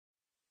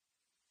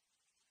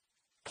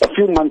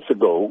few months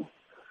ago,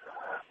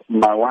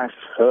 my wife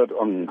heard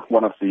on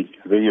one of the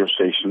radio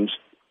stations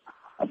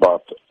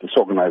about this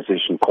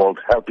organization called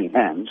Helping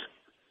Hands,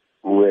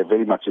 who were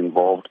very much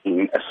involved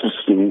in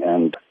assisting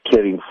and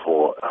caring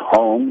for a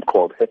home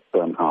called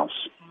Hepburn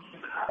House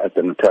at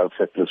the Natal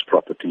Settlers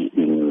property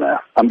in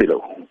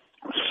Umbilo.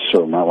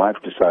 So my wife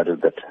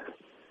decided that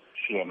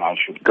she and I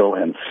should go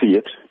and see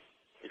it.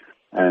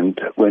 And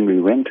when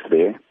we went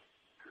there,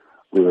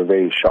 we were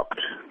very shocked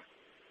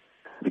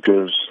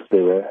because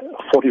there were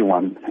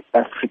 41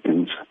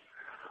 Africans,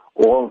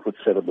 all with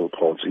cerebral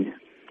palsy,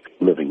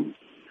 living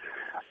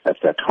at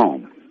that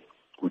home,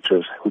 which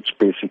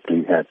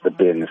basically had the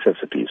bare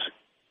necessities.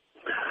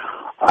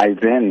 I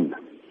then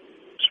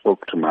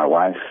spoke to my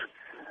wife,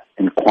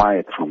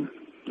 inquired from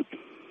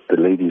the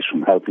ladies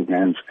from Helping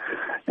Hands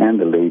and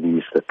the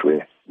ladies that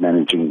were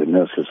managing the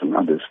nurses and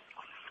others,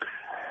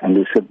 and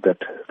they said that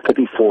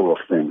 34 of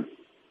them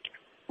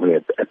were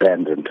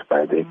abandoned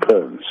by their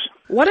parents.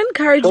 What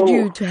encouraged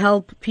you to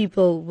help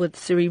people with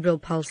cerebral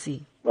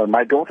palsy? Well,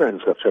 my daughter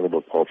has got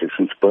cerebral palsy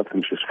since birth,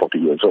 and she's 40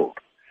 years old.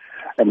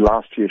 And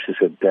last year she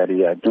said,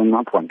 "Daddy, I do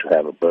not want to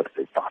have a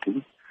birthday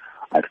party.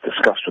 I've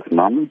discussed with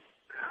Mom.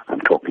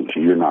 I'm talking to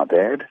you now,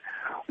 Dad.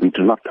 I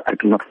do not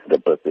want a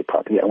birthday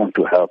party. I want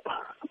to help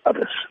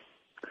others."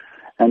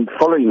 And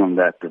following on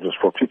that, it was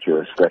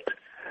fortuitous that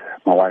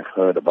my wife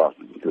heard about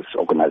this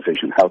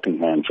organization, Helping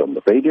Hands, on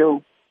the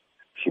radio.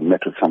 She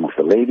met with some of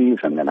the ladies,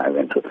 and then I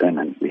went with them,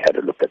 and we had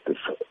a look at this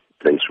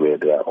place where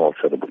there are all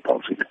cerebral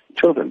palsy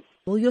children.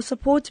 Will your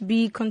support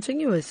be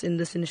continuous in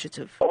this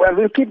initiative? Well,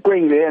 we'll keep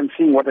going there and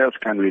seeing what else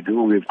can we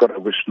do. We've got a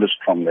wish list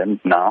from them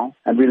now,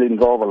 and we'll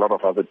involve a lot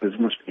of other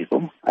business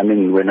people. I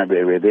mean, when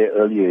we were there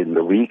earlier in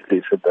the week,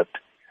 they said that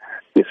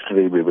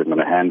yesterday we were going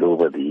to hand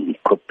over the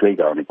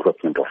playground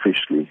equipment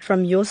officially.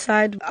 From your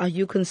side, are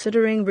you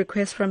considering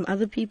requests from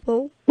other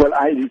people? Well,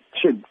 I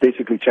should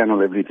basically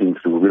channel everything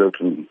through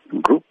Willowton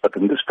Group, but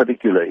in this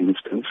particular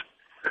instance,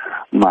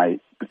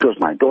 because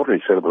my daughter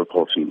is cerebral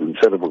palsy, and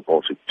cerebral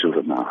palsy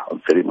children are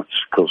very much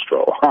close to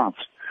our hearts,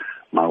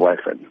 my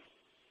wife and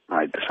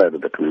I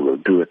decided that we will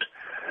do it